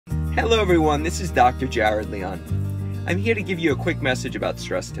Hello everyone, this is Dr. Jared Leon. I'm here to give you a quick message about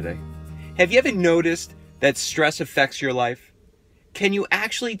stress today. Have you ever noticed that stress affects your life? Can you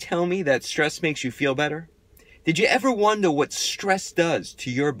actually tell me that stress makes you feel better? Did you ever wonder what stress does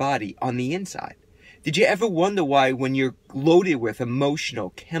to your body on the inside? Did you ever wonder why when you're loaded with emotional,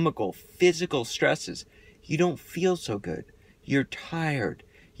 chemical, physical stresses, you don't feel so good? You're tired.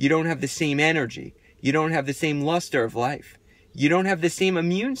 You don't have the same energy. You don't have the same luster of life. You don't have the same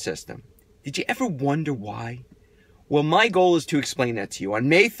immune system. Did you ever wonder why? Well, my goal is to explain that to you. On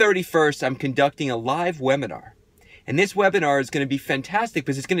May 31st, I'm conducting a live webinar. And this webinar is going to be fantastic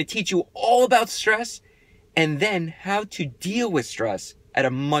because it's going to teach you all about stress and then how to deal with stress at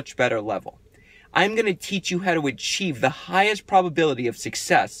a much better level. I'm going to teach you how to achieve the highest probability of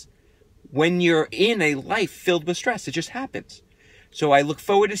success when you're in a life filled with stress. It just happens. So I look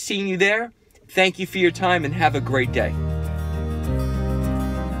forward to seeing you there. Thank you for your time and have a great day.